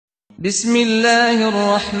بسم الله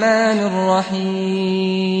الرحمن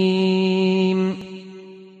الرحيم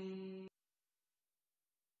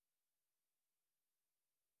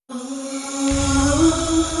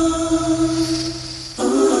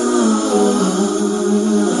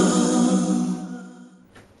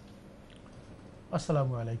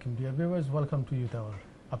Assalamu alaikum, dear viewers. Welcome to Youth Hour.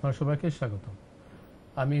 আপনার সবাইকে স্বাগতম।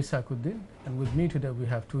 আমি সাকুদ্দিন, and with me today we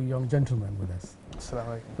have two young gentlemen with us. Assalamu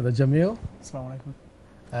alaikum. Brother Jamil Assalamu alaikum.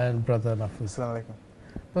 and Brother Mahfouz. Assalamu alaikum.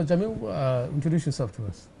 Brother Jamil, introduce yourself to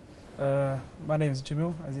us. My name is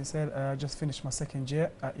Jamil. As you said, I just finished my second year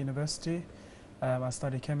at university. I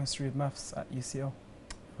study chemistry with maths at UCL.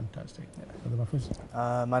 Fantastic. Yeah. Brother Mahfouz.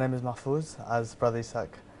 My name is Mahfouz, as Brother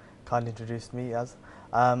Isaac kindly introduced me as.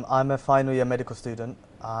 I'm a final year medical student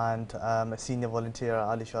and a senior volunteer at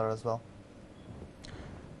Al-Khair as well.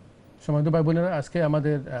 সম্মানিত ভাই বোনেরা, আজকে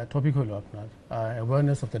আমাদের topic হলো আপনার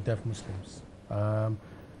awareness of the deaf Muslims.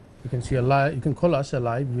 You can see a live. You can call us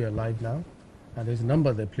live. We are live now, and there's a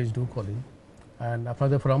number there. Please do call in. And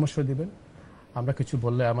আপনাদের পরামর্শ দিবেন। আমরা কিছু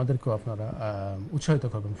বললে আমাদেরকেও আপনারা উৎসাহিত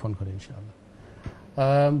করবেন ফোন করে ইনশাআল্লাহ।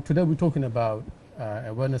 Today we're talking about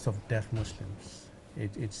awareness of deaf Muslims.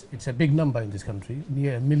 It's a big number in this country.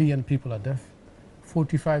 Near 1 million people are deaf.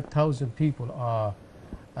 45,000 people are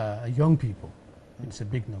young people. It's a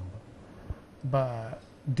big number. But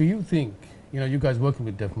do you think, you guys working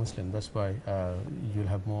with deaf Muslims, that's why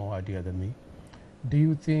you'll have more idea than me. Do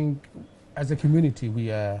you think as a community we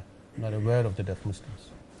are not aware of the deaf Muslims?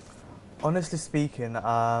 Honestly speaking,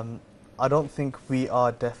 I don't think we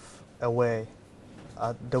are deaf aware.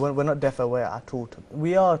 We're not deaf aware at all.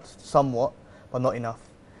 We are somewhat, but not enough.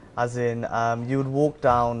 As in, you would walk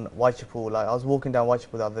down Whitechapel, like I was walking down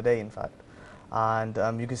Whitechapel the other day in fact, and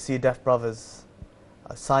you could see deaf brothers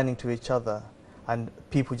signing to each other and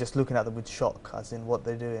people just looking at them with shock, as in what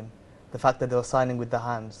they're doing. The fact that they were signing with their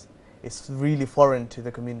hands, it's really foreign to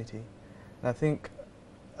the community. And I think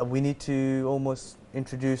we need to almost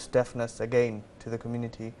introduce deafness again to the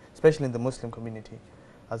community, especially in the Muslim community,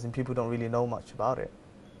 as in people don't really know much about it.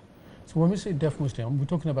 So when we say deaf Muslim,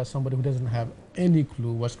 we're talking about somebody who doesn't have any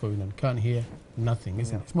clue what's going on, can't hear nothing,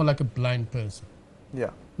 isn't it? It's more like a blind person.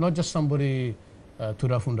 Yeah. Not just somebody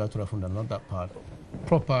turafunda, not that part.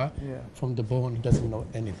 Proper from the bone, he doesn't know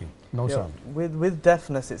anything, no sound. With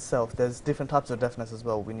deafness itself, there's different types of deafness as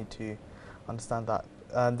well. We need to understand that.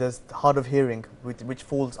 There's hard of hearing, which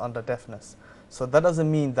falls under deafness. So that doesn't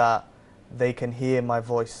mean that they can hear my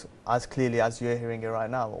voice as clearly as you're hearing it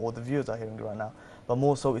right now, or the viewers are hearing it right now. But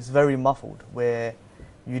more so, it's very muffled, where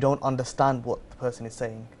you don't understand what the person is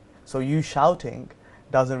saying. So you shouting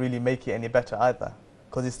doesn't really make it any better either,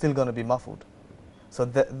 because it's still going to be muffled. So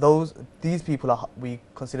these people we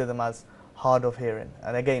consider them as hard of hearing,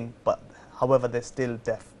 and again, however, they're still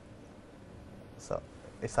deaf. So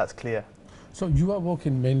if that's clear. So you are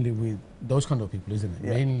working mainly with those kind of people, isn't it?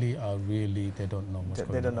 Yeah. Mainly are really they don't know what's going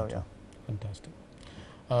on. They don't know, yeah. Fantastic.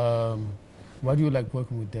 Why do you like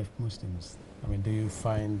working with deaf Muslims? I mean, do you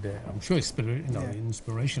find I'm sure it's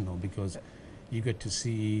inspirational because you get to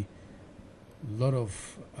see a lot of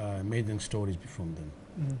amazing stories from them.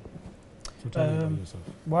 So tell me about yourself.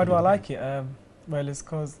 Why do I like it? Well, it's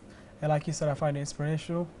because, like you said, I find it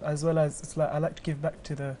inspirational, as well as it's like I like to give back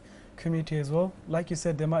to the community as well. Like you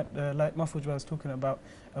said, they might, like Mahfouz was talking about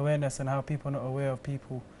awareness and how people are not aware of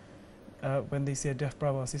people when they see a deaf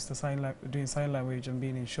brother or sister doing sign language and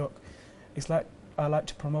being in shock. It's like I like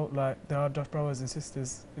to promote like there are deaf brothers and sisters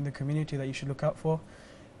in the community that you should look out for.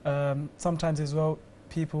 Sometimes as well,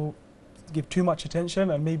 people give too much attention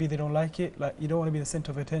and maybe they don't like it. Like you don't want to be the center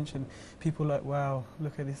of attention. People like, wow,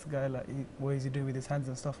 look at this guy, like what is he doing with his hands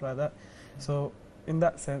and stuff like that. So in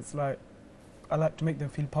that sense, like I like to make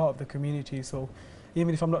them feel part of the community. So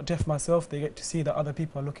even if I'm not deaf myself, they get to see that other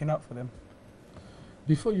people are looking out for them.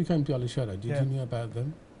 Before you came to Al-Khair, did you know about them?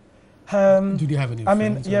 Did you have any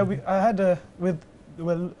friends? I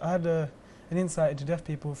had an insight into deaf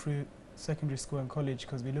people through secondary school and college,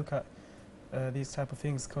 because we look at these type of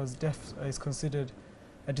things, because deaf is considered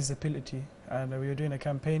a disability, and we were doing a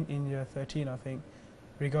campaign in year 13, I think,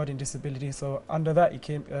 regarding disability. So under that, it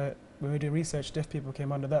came when we did research, deaf people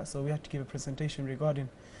came under that. So we had to give a presentation regarding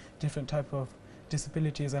different type of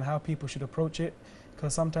disabilities and how people should approach it,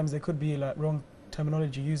 because sometimes there could be like wrong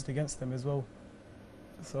terminology used against them as well.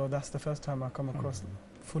 So that's the first time I come across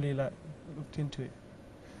fully like looked into it.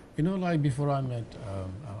 Like before I met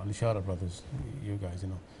Al-Khair brothers, you guys,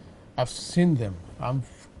 I've seen them. I'm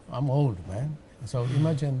old, man. So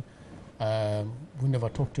imagine we never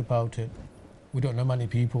talked about it. We don't know many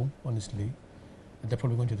people, honestly. They're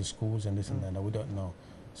probably going to the schools and this and that. We don't know.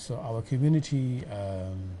 So our community,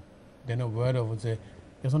 they're not aware of it.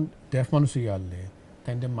 যখন deaf মানুষ ইয়ালে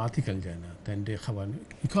তাইন্দে মাটি খেল যায় না তাইন্দে খাবার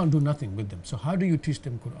you can't do nothing with them, so how do you teach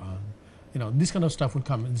them Quran? You know, this kind of stuff will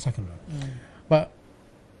come in the second round. But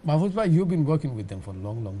Mahfouz bhai, you've been working with them for a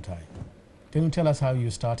long time. Can you tell us how you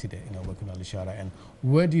started working on Al-Ishara, and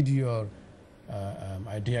where did your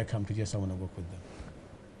idea come to just I want to work with them?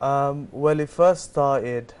 Well, it first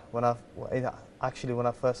started when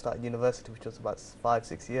I first started university, which was about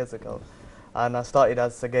 5-6 years ago. And I started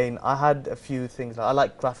as, again, I had a few things. I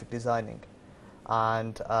like graphic designing.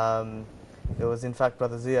 And it was, in fact,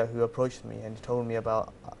 Brother Zia who approached me and he told me about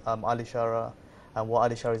Al-Ishara and what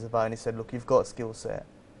Al-Ishara is about. And he said, look, you've got a skill set.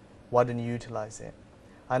 Why don't you utilize it?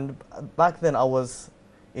 And back then I was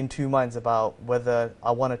in two minds about whether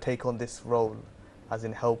I want to take on this role, as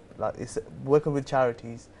in help, like it's working with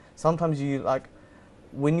charities. Sometimes you like,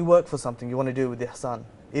 when you work for something, you want to do it with ihsan.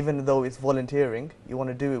 Even though it's volunteering, you want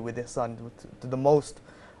to do it with ihsan, to the most,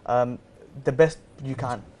 the best you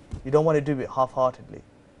can. You don't want to do it half-heartedly,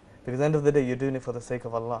 because at the end of the day, you're doing it for the sake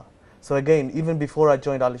of Allah. So again, even before I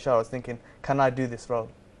joined Al-Ishara, I was thinking, can I do this role?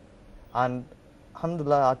 And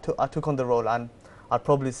alhamdulillah, I took on the role, and I'd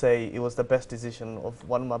probably say it was the best decision,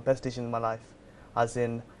 one of my best decisions in my life, as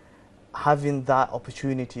in having that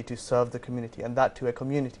opportunity to serve the community, and that to a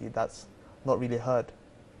community that's not really heard.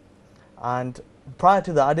 And prior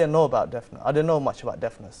to that, I didn't know about deafness. I didn't know much about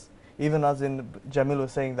deafness. Even as in Jamil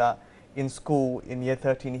was saying that in school, in year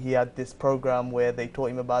 13, he had this program where they taught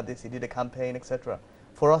him about this, he did a campaign, etc.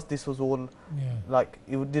 For us, this was all like,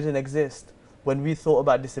 it didn't exist. When we thought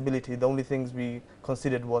about disability, the only things we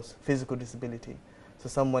considered was physical disability. So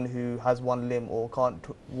someone who has one limb or can't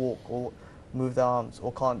walk or move their arms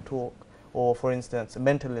or can't talk, or for instance,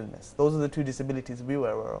 mental illness. Those are the two disabilities we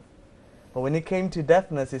were aware of. But when it came to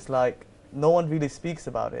deafness, it's like no one really speaks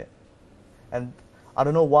about it. And I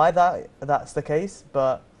don't know why that's the case,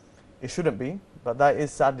 but it shouldn't be. But that is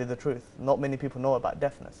sadly the truth. Not many people know about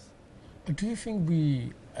deafness. But do you think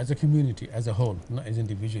we, as a community, as a whole, not as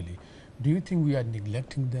individually, do you think we are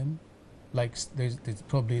neglecting them? Like there's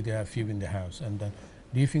probably there are a few in the house, and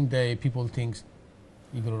do you think people think,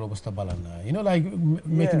 like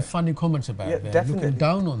making funny comments about them, looking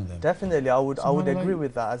down on them? Definitely, I would agree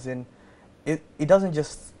with that. As in, it doesn't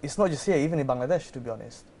just, it's not just here, even in Bangladesh, to be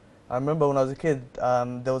honest. I remember when I was a kid,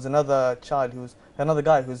 there was another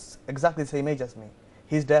guy who's exactly the same age as me.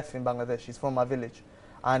 He's deaf in Bangladesh, he's from my village.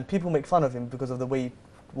 And people make fun of him because of the way he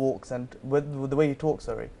walks and the way he talks,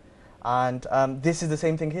 And this is the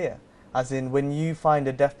same thing here. As in, when you find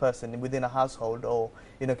a deaf person within a household or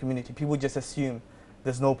in a community, people just assume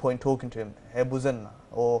there's no point talking to him,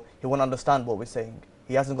 or he won't understand what we're saying.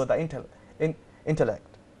 He hasn't got that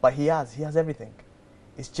intellect. But he has everything.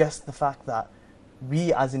 It's just the fact that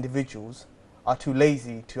we as individuals are too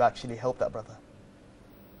lazy to actually help that brother.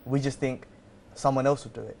 We just think someone else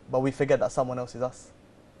will do it, but we forget that someone else is us.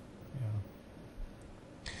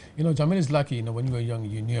 Yeah. Jamil is lucky, when you were young,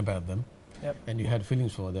 you knew about them. Yep. And you had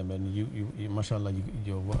feelings for them, and you mashallah,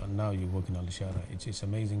 now you work in Al-Ishara. It's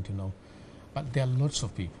amazing to know. But there are lots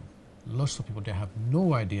of people that have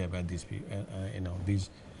no idea about these people, these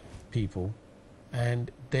people, and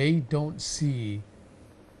they don't see.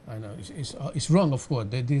 I know it's wrong, of course.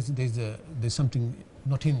 There's something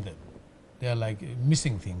not in them. They are like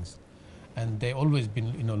missing things, and they always been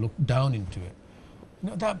looked down into it.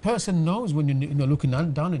 That person knows when you're looking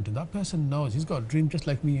down into that person knows he's got a dream just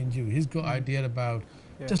like me and you. He's got idea about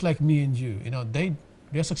just like me and you.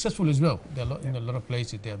 They're successful as well. They're in a lot of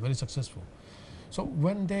places they are very successful. So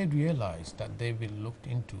when they realize that they've been looked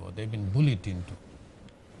into or they've been bullied into,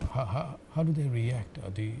 how do they react? Are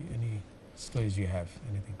there any stories you have?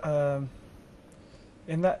 Anything?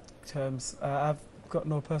 In that terms, I've got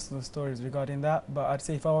no personal stories regarding that. But I'd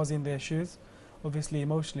say if I was in their shoes, obviously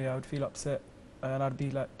emotionally I would feel upset. And I'd be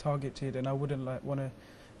like targeted, and I wouldn't like want to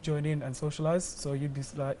join in and socialize. So you'd be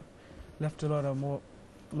like left alone and more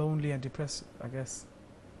lonely and depressed, I guess.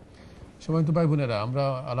 সময় তো ভাই বোনেরা আমরা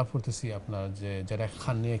আলাপ করতেছি আপনার যে যারা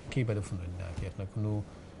খানে একেবারে শুনেন না কি আপনার কোনো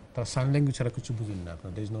তারা সাইন ল্যাঙ্গুয়েজ ছাড়া কিছু বুঝেন না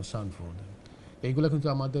আপনার there is no sound for them এইগুলো কিন্তু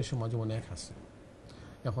আমাদের সমাজে অনেক আছে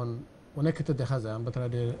এখন অনেক ক্ষেত্রে দেখা যায় আমরা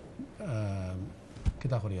তাদের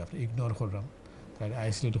কেটা করি আপনার ইগনোর করলাম তাদের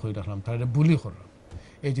আইসোলেট করে রাখলাম তাদের বুলি করলাম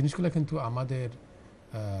এই জিনিসগুলো কিন্তু আমাদের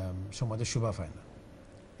সমাজে শোভা পায় না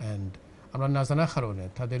অ্যান্ড আমরা না জানার কারণে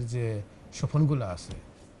তাদের যে স্বপ্নগুলো আছে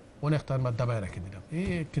অনেক তার মধ্যে দাবায় রাখে দিলাম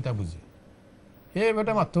এই কিতাব বুঝে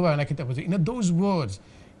বেটা মাত্র হয় না কিতাব বুঝে those words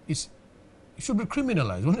it should be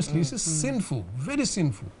criminalized honestly this is sinful very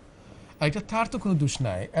sinful এটা তার তো কোনো দোষ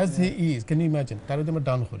নাই as he is can you imagine তার আমরা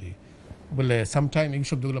ডাউন করি বলে সামটাইম এই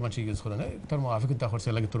শব্দগুলো মানুষ ইউজ করে না তার মুআফিক তা করছে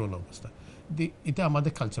লাগে তোর অবস্থা এটা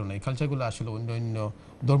আমাদের কালচার নয়, কালচারগুলো আসলে অন্য অন্য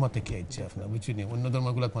ধর্ম থেকে এসেছে আপনার, বুঝছেন? অন্য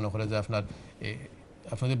ধর্মগুলো মনে করে যে আপনার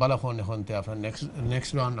আপনার যদি ভালো হন এখন আপনার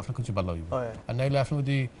নেক্সট রাউন্ড আপনার কিছু ভালো হইব, আর নাইলে আপনি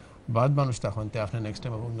যদি বাদ মানুষ তখন আপনার নেক্সট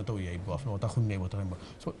টাইম উন্নত হয়ে আইব, আপনার ওটা শুনবে ওটা হইব।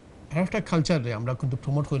 সো একটা কালচারে আমরা কিন্তু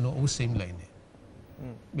প্রমোট করি ও সেম লাইনে,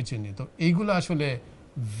 বুঝছেন? তো এইগুলো আসলে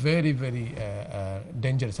very very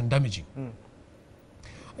dangerous and damaging.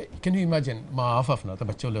 Can you imagine ma afafna ta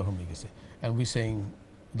bachcha hole home geche and we saying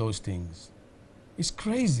those things? It's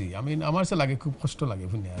crazy. I mean amar se lage khub koshto lage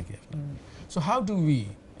bunne age afna. So how do we,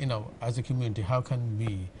 as a community, how can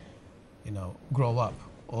we grow up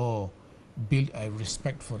or build a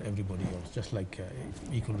respect for everybody else, just like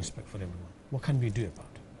equal respect for everyone? What can we do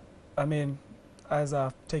about it? I mean, as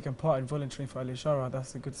I've taken part in volunteering for Al-Khair,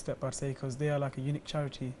 that's a good step, I'd say, because they are like a unique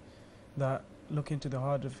charity that look into the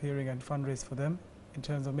hard of hearing and fundraise for them in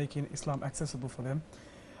terms of making Islam accessible for them.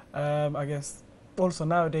 I guess also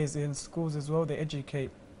nowadays in schools as well, they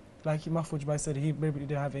educate. Like Mahfouz Bhai said, he maybe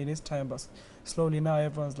didn't have it in his time, but slowly now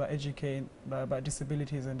everyone's like educating about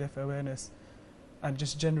disabilities and deaf awareness, and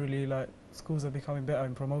just generally like schools are becoming better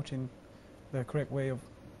in promoting the correct way of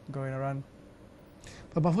going around.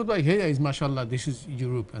 But Mahfouz Bhai, here is mashallah, this is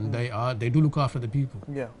Europe, and they do look after the people.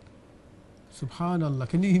 Yeah. Subhanallah,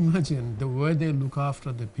 can you imagine the way they look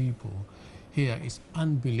after the people here is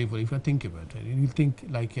unbelievable. If you think about it, you think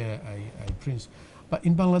like a prince. But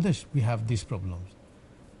in Bangladesh, we have these problems.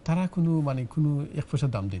 Tara kunu mani kunu ek paisa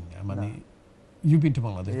dam din na mani. You've been to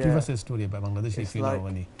Bangladesh. Give us a story about Bangladesh if you know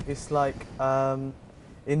any. It's like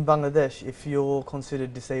in Bangladesh, if you're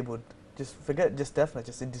considered disabled, just forget just deafness,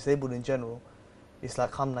 just disabled in general. It's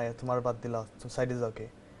like khamna ya tumhara baat dila, tum side is okay.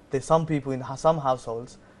 There's some people in some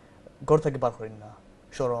households ghar theke bar koren na,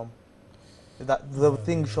 shorom. That the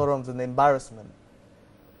thing shorums and the embarrassment.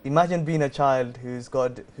 Imagine being a child who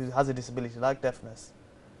has a disability like deafness,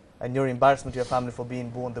 and you're embarrassment to your family for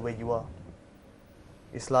being born the way you are.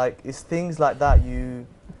 It's things like that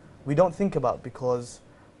we don't think about, because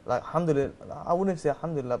like alhamdulillah, I wouldn't say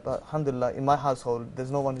alhamdulillah, but alhamdulillah in my household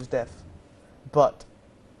there's no one who's deaf. But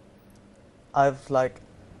I've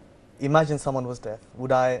imagine someone was deaf.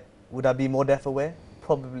 Would I be more deaf aware?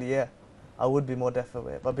 Probably, yeah. I would be more deaf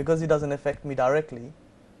aware. But because it doesn't affect me directly,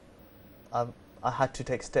 I had to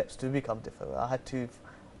take steps to become deaf aware. I had to,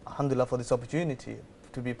 alhamdulillah, for this opportunity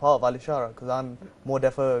to be part of Al-Khair, because I'm more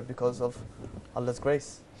deaf aware because of Allah's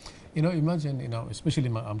grace. Imagine, especially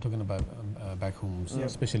I'm talking about back home,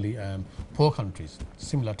 especially poor countries,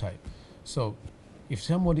 similar type. So if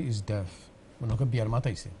somebody is deaf,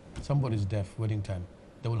 somebody is deaf wedding time,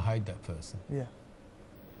 they will hide that person. Yeah.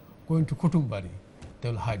 Going to Kutumbari, they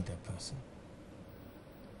will hide that person.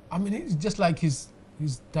 I mean, it's just like he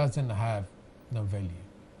doesn't have no value.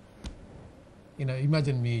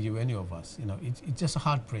 Imagine me, you, any of us. It's just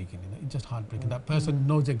heartbreaking. It's just heartbreaking. That person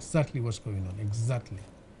knows exactly what's going on, exactly.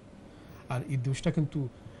 And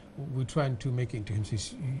we're trying to make it to him.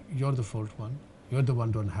 Says, you're the fault one. You're the one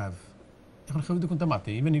who don't have.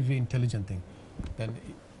 Even if you're intelligent thing, then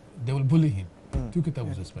they will bully him.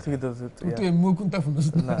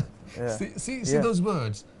 See those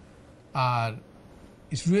words are.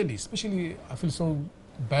 It's really, especially, I feel so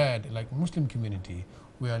bad, like Muslim community,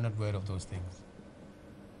 we are not aware of those things.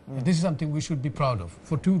 And this is something we should be proud of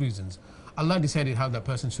for two reasons. Allah decided how that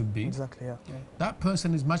person should be. Exactly, yeah. That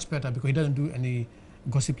person is much better because he doesn't do any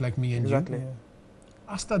gossip like me and exactly, you.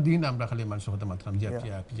 Asta din amra khali manusho hota matram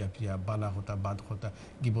jia bala hota bad hota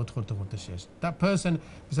gibot hota shesh. That person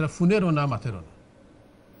is a funero na matero.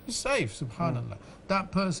 He's safe, subhanallah.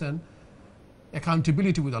 That person,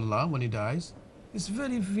 accountability with Allah when he dies, it's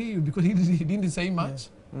very few, because he didn't say much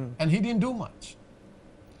and he didn't do much.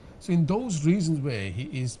 So in those reasons where he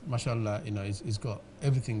is, mashallah, he's got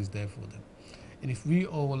everything is there for them. And if we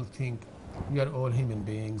all think we are all human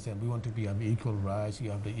beings and we want to have equal rights,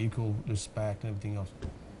 you have the equal respect and everything else,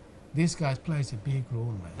 these guys plays a big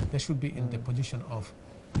role, man. They should be in the position of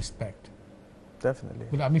respect. Definitely.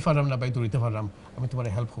 Well, I'm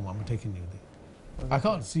help home. I'm taking you there. I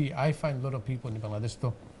can't see. I find a lot of people in Bangladesh,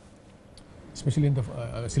 though, especially in the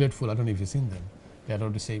Siletful, I don't know if you've seen them. There are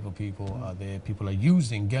disabled people. People are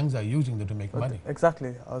using, gangs are using them to make money.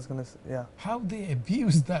 Exactly. I was going to say, yeah. How they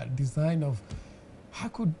abuse that design of, how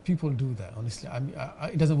could people do that? Honestly,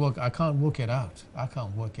 it doesn't work. I can't work it out.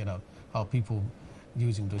 How people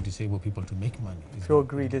using those disabled people to make money. Pure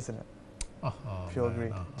greed, isn't it? Pure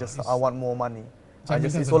greed. Just I want more money.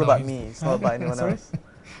 It's all about me. It's not about anyone else.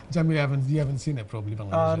 Jamil, you haven't seen it probably. No,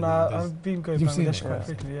 I've been going Bangladesh quite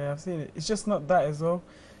quickly. Yeah, I've seen it. It's just not that as well,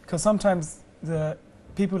 because sometimes the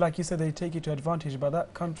people, like you said, they take you to advantage. But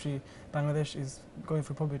that country, Bangladesh, is going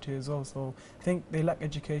through poverty as well. So I think they lack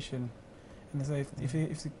education And so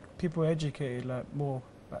if people are educated like more,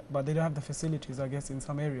 like, but they don't have the facilities, I guess, in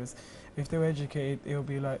some areas. If they were educated, it'll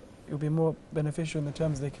be more beneficial in the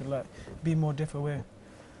terms they can like be more deaf aware.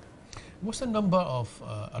 What's the number of,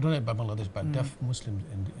 I don't know about Bangladesh, but deaf Muslims?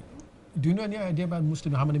 Do you know any idea about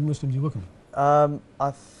Muslims, how many Muslims you work with?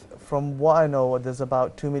 From what I know, there's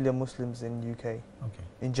about 2 million Muslims in UK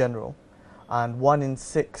in general, and 1 in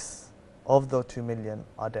 6 of those 2 million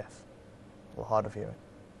are deaf or hard of hearing.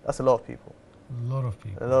 That's a lot of people. A lot of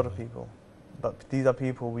people. A lot of people. But these are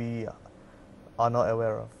people we are not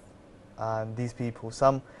aware of. And these people,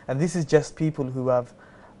 and this is just people who have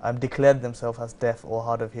declared themselves as deaf or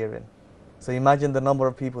hard of hearing. So imagine the number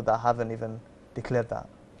of people that haven't even declared that.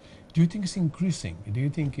 Do you think it's increasing? Do you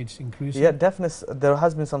think it's increasing? Yeah, definitely. There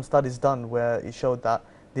has been some studies done where it showed that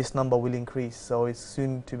this number will increase. So it's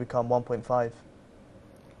soon to become 1.5.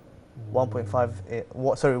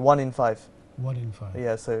 1.5, sorry, 1 in 5. 1 in 5.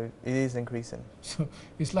 Yeah, so it is increasing. So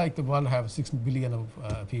it's like the world have 6 billion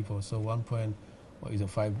of people, so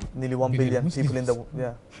 5 nearly 1 billion people in the,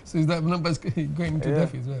 yeah. So is that number going to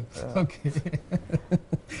deaf as well? Yeah. Okay.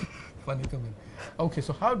 Funny comment. Okay,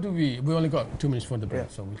 so how do we only got 2 minutes for the break,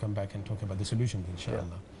 so we'll come back and talk about the solution,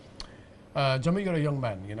 inshallah. Jamil, you're a young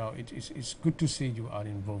man, you know, it's good to see you are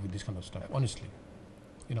involved with this kind of stuff, honestly.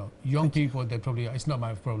 You know, young people, they probably, it's not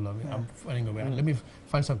my problem, I'm running away. Let me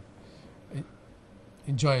find some,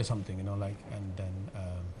 enjoy something, you know, like, and then,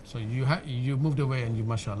 so you moved away and you,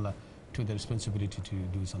 mashallah, took the responsibility to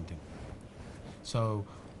do something. So,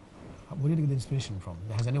 where did you get the inspiration from?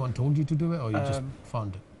 Has anyone told you to do it, or you just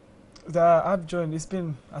found it? I've joined, it's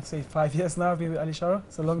been, I'd say 5 years now, I've been with Al-Khair.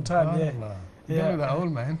 It's a long time, You're not that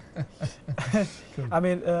old, man. I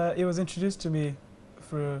mean, it was introduced to me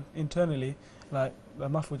through internally, like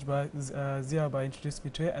Mahfouj Ziaba introduced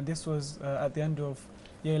me to it, and this was at the end of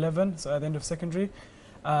year 11, so at the end of secondary,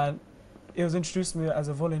 and it was introduced to me as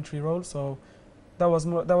a voluntary role, so that was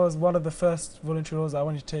one of the first voluntary roles I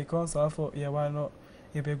wanted to take on, so I thought, yeah, why not?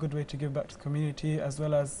 It'd be a good way to give back to the community, as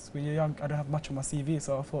well as when you're young, I don't have much on my CV,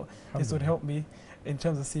 so I thought this would help me in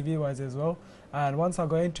terms of CV-wise as well. And once I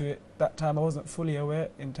got into it, that time I wasn't fully aware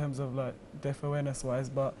in terms of like deaf awareness-wise,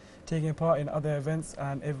 but taking part in other events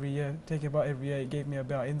and taking part every year, it gave me a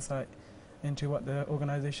better insight into what the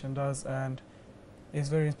organisation does, and it's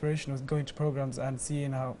very inspirational going to programs and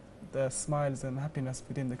seeing how the smiles and happiness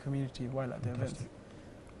within the community while at the events.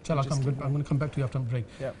 Inshallah, I'm going to come back to you after a break.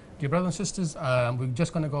 Yeah. Dear brothers and sisters, we're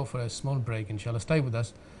just going to go for a small break, inshallah. Stay with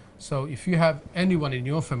us. So if you have anyone in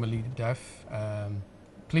your family deaf,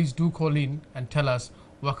 please do call in and tell us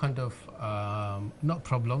what kind of, not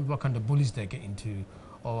problems, what kind of bullies they get into,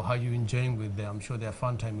 or how you're enjoying with them. I'm sure they're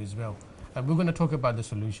fun time as well. And we're going to talk about the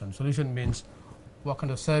solution. Solution means what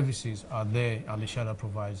kind of services are there Al-Khair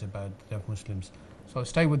provides about deaf Muslims. So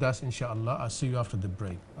stay with us, inshallah. I'll see you after the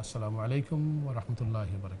break. Assalamu alaikum wa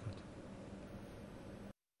rahmatullahi wa barakatuh.